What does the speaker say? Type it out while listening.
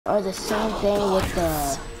Are the same thing with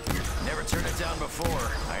the... Never turned it down before.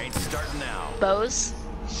 I ain't starting now. Bows?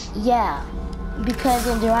 Yeah, because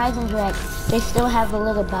in Rise and Drag, they still have the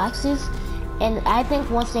little boxes, and I think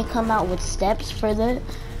once they come out with steps for them,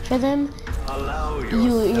 you're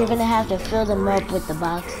gonna have to fill them up with the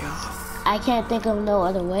boxes. I can't think of no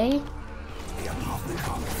other way.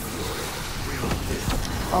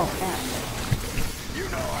 Oh crap!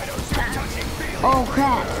 Oh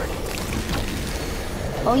crap!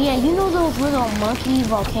 Oh yeah, you know those little monkey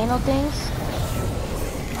volcano things?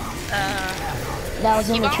 That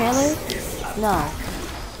was in the trailer? No.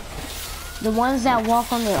 The ones that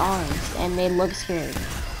walk on their arms and they look scary.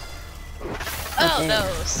 Oh,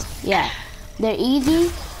 those. Yeah. They're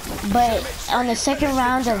easy, but on the second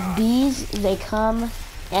round of bees, they come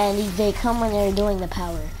when they're doing the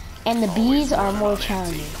power. And the bees are more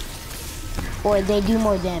challenging. Or they do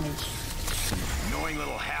more damage. Annoying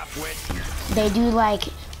little half-wit. They do like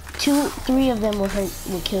 2-3 of them will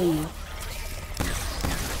kill you.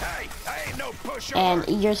 Hey, I ain't no pushover.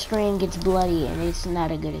 And your screen gets bloody and it's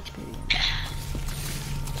not a good experience.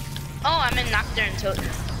 Oh, I'm in Nocturne Totem.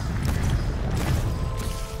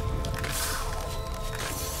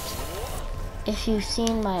 If you've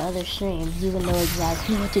seen my other streams, you will know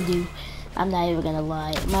exactly what to do. I'm not even gonna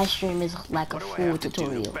lie. My stream is like a full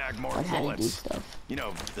tutorial on how to do stuff. You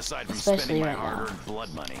know, aside from Especially spending my right now. hard-earned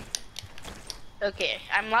blood money. Okay,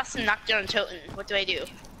 I'm lost in Nocturne Totem. What do I do?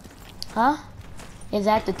 Huh? Is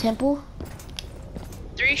that the temple?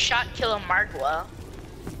 3-shot kill a Margwa.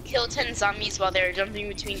 Kill 10 zombies while they're jumping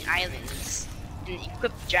between islands. And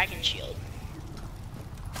equip Dragon Shield.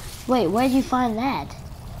 Wait, where'd you find that?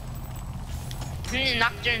 I'm in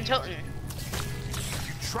Nocturne Totem.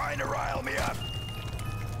 You trying to rile me up?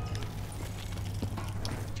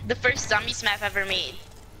 The first zombies map ever made.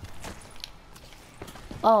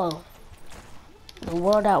 Oh. The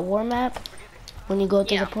World at War map? When you go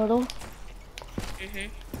through the portal?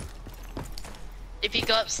 If you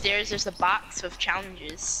go upstairs, there's a box with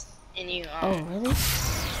challenges. And you, Oh, really?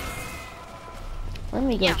 Let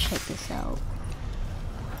me go Yeah. check this out.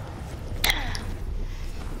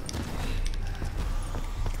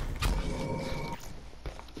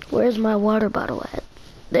 Where's my water bottle at?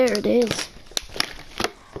 There it is.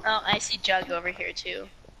 Oh, I see Jug over here too.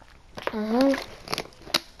 Uh-huh.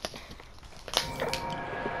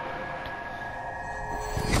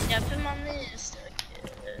 Yeah, put him on this.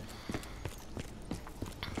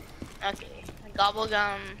 Okay.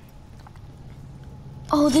 Gobblegum.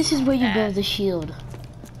 Oh, this is where you build the shield.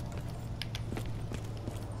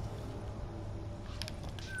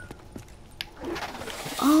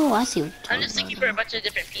 Oh, I see what you're I'm just talking looking for a about. bunch of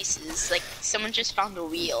different pieces. Like, someone just found a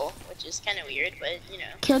wheel, which is kind of weird, but, you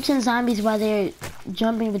know. Kill 10 zombies while they're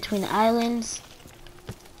jumping between islands.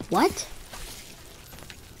 What?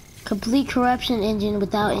 Complete corruption engine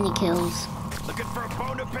without any kills. Looking for a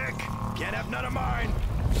bone to pick? Can't have none of mine.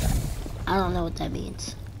 I don't know what that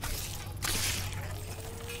means.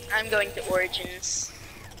 I'm going to Origins.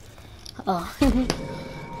 Oh.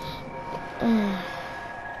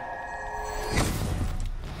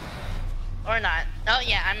 Or not. Oh,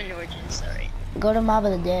 yeah, I'm in Origins, sorry. Go to Mob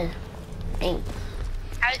of the Dead. Hey.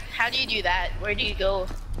 How do you do that? Where do you go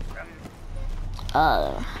from?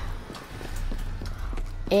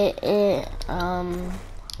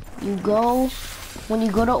 You go, when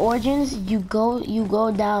you go to Origins, you go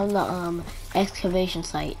down the excavation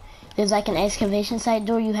site. There's like an excavation site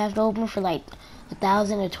door you have to open for like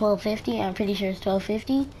 1,000 or 1,250. I'm pretty sure it's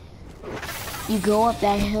 1,250. You go up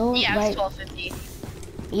that hill. Yeah, right? it's 1250.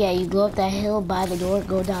 Yeah, you go up that hill by the door,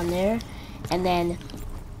 go down there, and then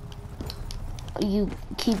you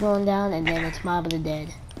keep going down, and then it's Mob of the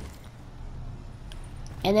Dead.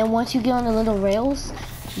 And then once you get on the little rails,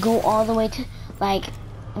 go all the way to, like,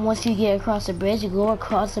 once you get across the bridge, you go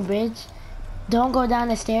across the bridge. Don't go down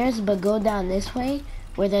the stairs, but go down this way,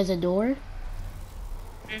 where there's a door.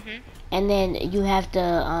 And then you have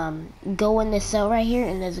to go in this cell right here,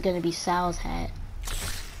 and there's gonna be Sal's hat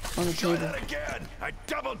on the Try table. that again. I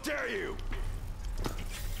double dare you.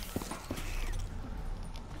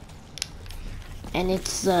 And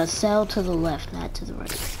it's the cell to the left, not to the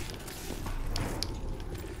right.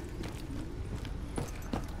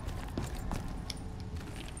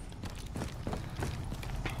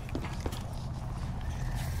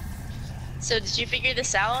 So did you figure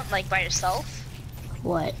this out, like, by yourself?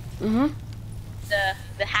 What? The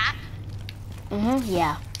hat?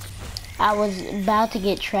 Yeah. I was about to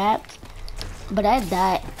get trapped, but I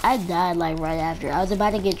died like right after. I was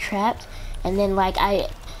about to get trapped, and then like I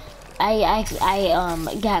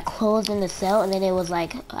got closed in the cell, and then it was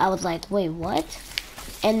like, I was like, wait, what?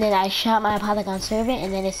 and then I shot my Polygon servant,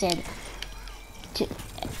 and then it said to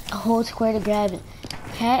hold square to grab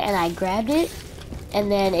hat, and I grabbed it,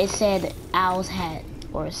 and then it said Owl's hat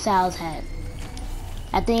or Sal's hat.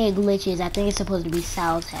 I think it glitches. I think it's supposed to be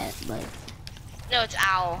Sal's hat, but No, it's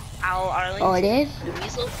Owl. Owl Arlington. oh, it is. The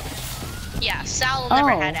weasel. Yeah, Sal never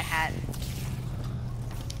had a hat.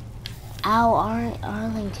 Owl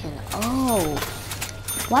Arlington. Oh,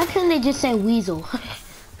 why couldn't they just say Weasel?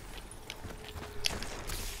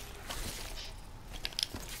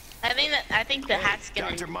 I think the hat's gonna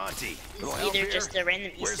Dr. Monty. is either just a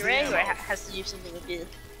random Where's Easter the egg or it ammo? has to do something with the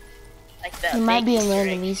like the. It might big be a Easter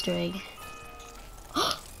random egg. Easter egg.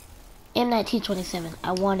 M1927.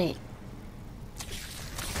 I want it,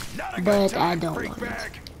 Not a but good time, I don't freak want it.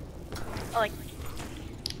 bag. Oh, like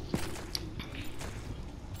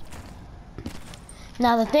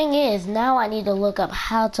Now the thing is, now I need to look up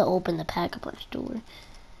how to open the Pack-a-Punch door,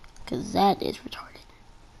 cause that is retarded.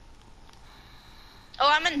 oh,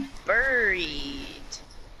 I'm in buried.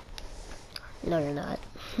 No, you're not.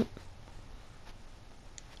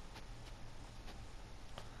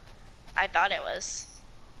 I thought it was.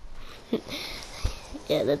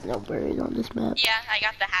 Yeah, there's no birds on this map. Yeah, I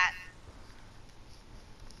got the hat.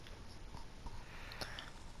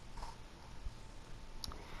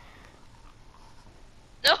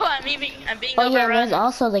 No, I'm being Oh yeah, overrun. there's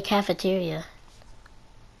also the cafeteria.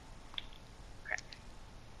 Crap.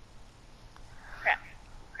 Crap.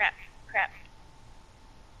 Crap. Crap.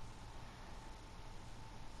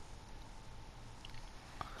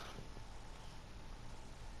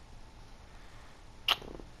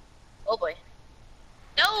 Oh boy.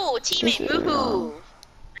 No, teammate, This is woohoo! wrong.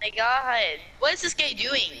 My god. What is this guy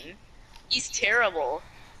doing? He's terrible.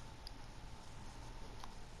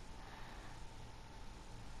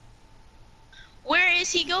 Where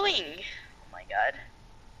is he going? Oh my god.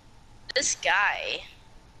 This guy.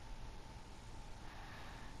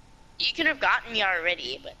 You could have gotten me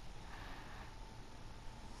already, but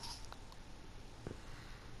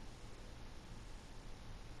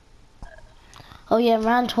Oh yeah,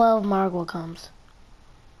 round 12, Margwa comes.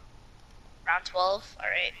 round 12?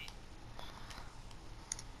 Alright.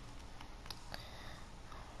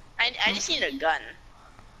 I just need a gun.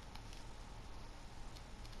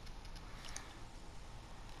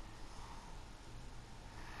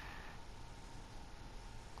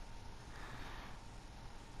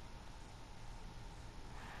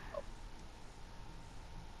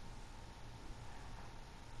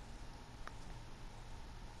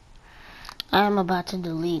 I'm about to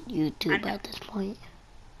delete YouTube I know. at this point.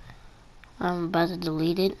 I'm about to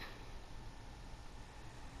delete it.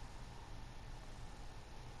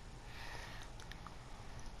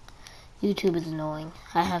 YouTube is annoying.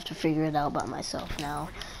 I have to figure it out by myself now,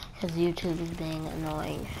 because YouTube is being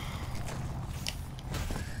annoying.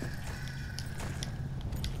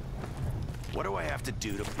 What do I have to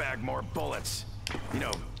do to bag more bullets? You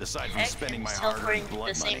know, aside from Heck, spending I'm my teleporting hard-earned to the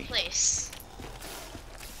blood same money. place.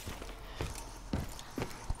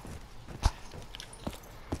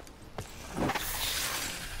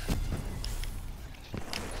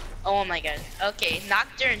 Oh my god. Okay,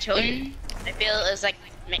 Nocturne and Totem, I feel is like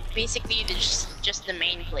basically just the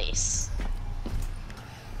main place.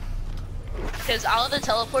 Because all of the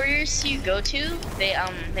teleporters you go to, they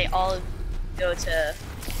all go to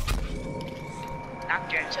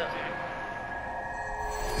Nocturne and Totem.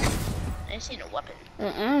 I just need a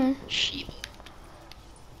weapon. Sheep.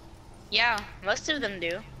 Yeah, most of them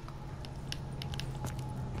do.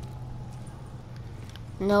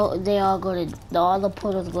 No, they all go to, all the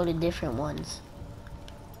portals go to different ones.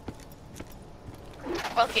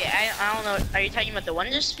 Okay, I don't know. Are you talking about the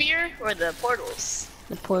Wonder Sphere or the portals?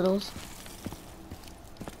 The portals.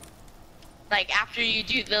 Like after you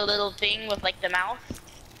do the little thing with like the mouth?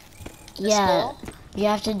 The Yeah, skull? you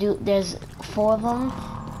have to do, there's 4 of them.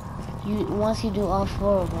 Once you do all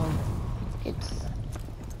 4 of them,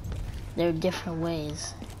 they're different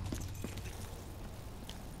ways.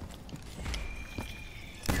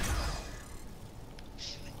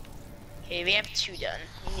 Okay, we have 2 done.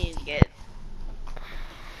 We need to get a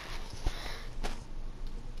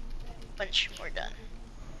bunch more done.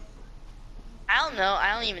 I don't know.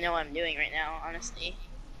 I don't even know what I'm doing right now, honestly.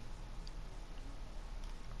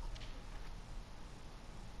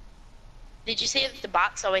 Did you say that the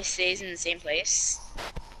box always stays in the same place?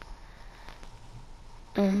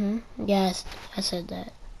 Yes, I said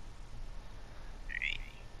that.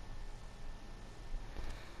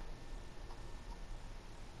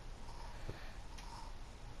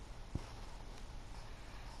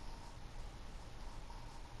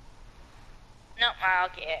 No,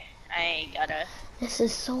 okay. I gotta. This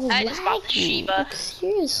is so I just bought the laggy. Shiba. Like,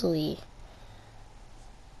 seriously.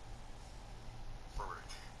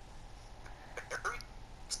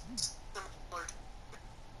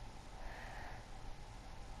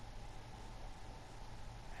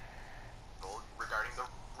 Regarding the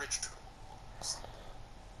rituals.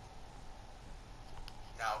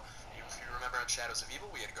 Now, if you remember on Shadows of Evil,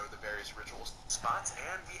 we had to go to the various ritual spots,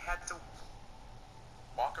 and we had to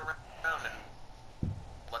walk around and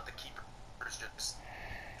let the keepers just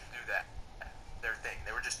do that, their thing.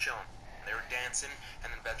 They were just chilling. They were dancing,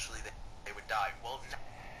 and then eventually they would die. Well,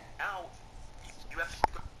 now you have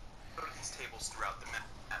to go to these tables throughout the map.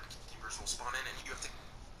 Keepers will spawn in, and you have to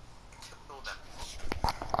kill them.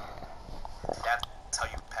 That's how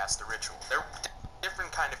you pass the ritual. They're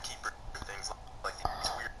different kind of keeper things, like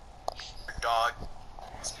these weird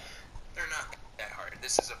dogs. They're not that hard.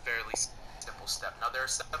 This is a fairly simple step. Now there are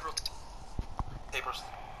several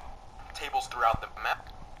tables throughout the map.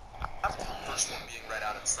 The first one being right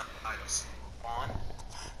out inside of spawn.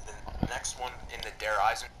 The next one in the Der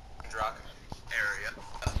Eisendrache area.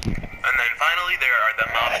 And then finally there are the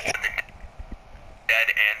mobs in the Dead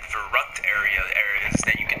and Verrucht areas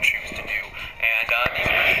that you can choose to do. And these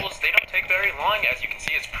rituals, they don't take very long. As you can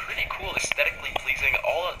see, it's pretty cool, aesthetically pleasing.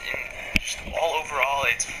 All overall,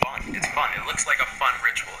 it's fun. It's fun. It looks like a fun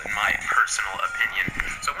ritual, in my personal opinion.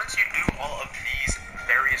 So once you do all of these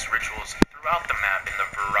various rituals throughout the map in the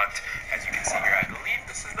Verrucht, as you can see here, I believe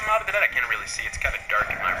this is the Mob of the Dead. I can't really see. It's kind of dark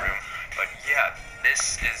in my room. But yeah,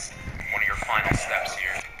 this is one of your final steps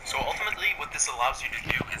here. So ultimately, what this allows you to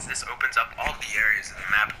do is this opens up all the areas of the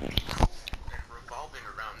map revolving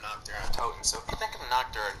around Nocturne and Toten. So if you think of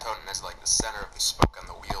Nocturne and Toten as like the center of the spoke on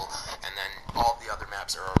the wheel, and then all the other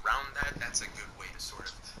maps are around that, that's a good way to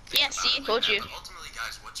sort of Yeah, see, I told you. But ultimately,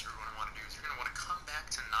 guys, what you're going to want to do is you're going to want to come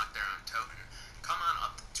back to Nocturne and Toten, come on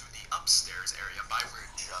up to the upstairs area by where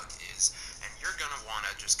Jug is, and you're going to want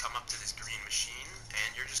to just come up to this green machine,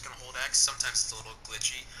 and you're just going to hold X. Sometimes it's a little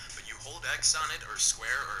glitchy, but you hold X on it, or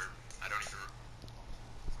square, or I don't even remember.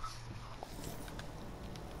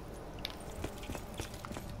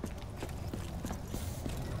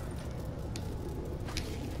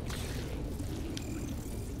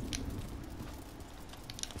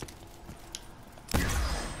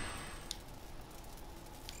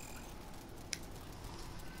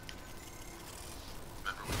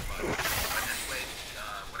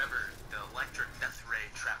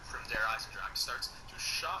 Starts to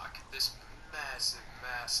shock this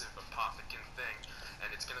massive apothecant thing,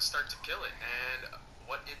 and it's gonna start to kill it. And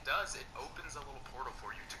what it does, it opens a little portal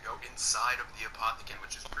for you to go inside of the apothecant,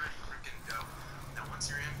 which is pretty freaking dope. Now once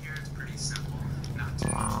you're in here, it's pretty simple, not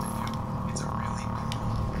too much to do. It's a really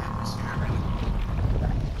cool atmosphere.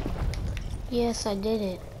 Yes, I did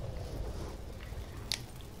it.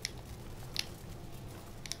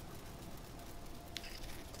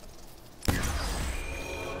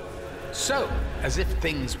 So, as if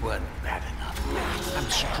things weren't bad enough, I'm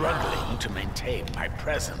struggling to maintain my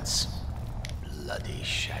presence. Bloody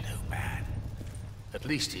Shadow Man. At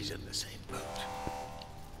least he's in the same boat.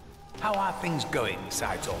 How are things going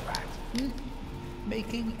besides all that?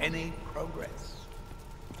 Making any progress?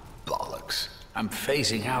 Bollocks. I'm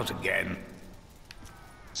phasing out again.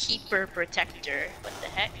 Keeper Protector. What the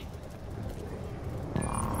heck?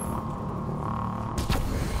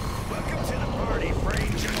 Welcome to the party,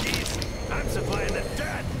 brain junkies. I'm supplying the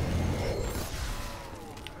dead.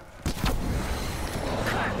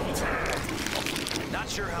 Not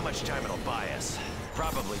sure how much time it'll buy us.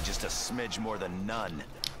 Probably just a smidge more than none.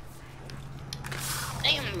 I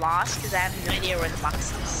am lost because I have no idea where the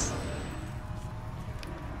box is.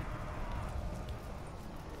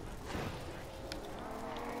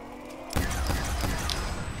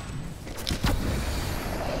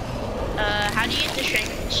 How do you get to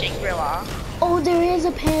Shangri-La? Oh, there is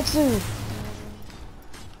a panther.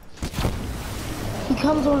 He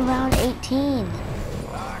comes on round 18.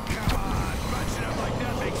 Ah, come on. Bunching up like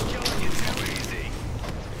that makes killing you too easy.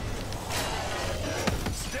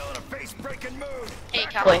 Still in a face-breaking mood. Hey,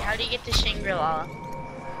 Cowboy, how do you get to Shangri-La?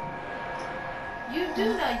 You do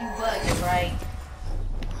know you bugging, right?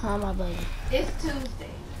 How am I bugging? It's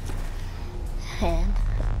Tuesday. And?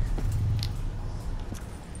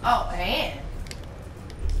 Oh, and?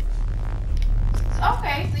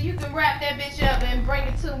 Okay, so you can wrap that bitch up and bring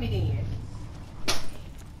it to me then.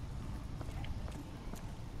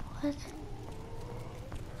 What?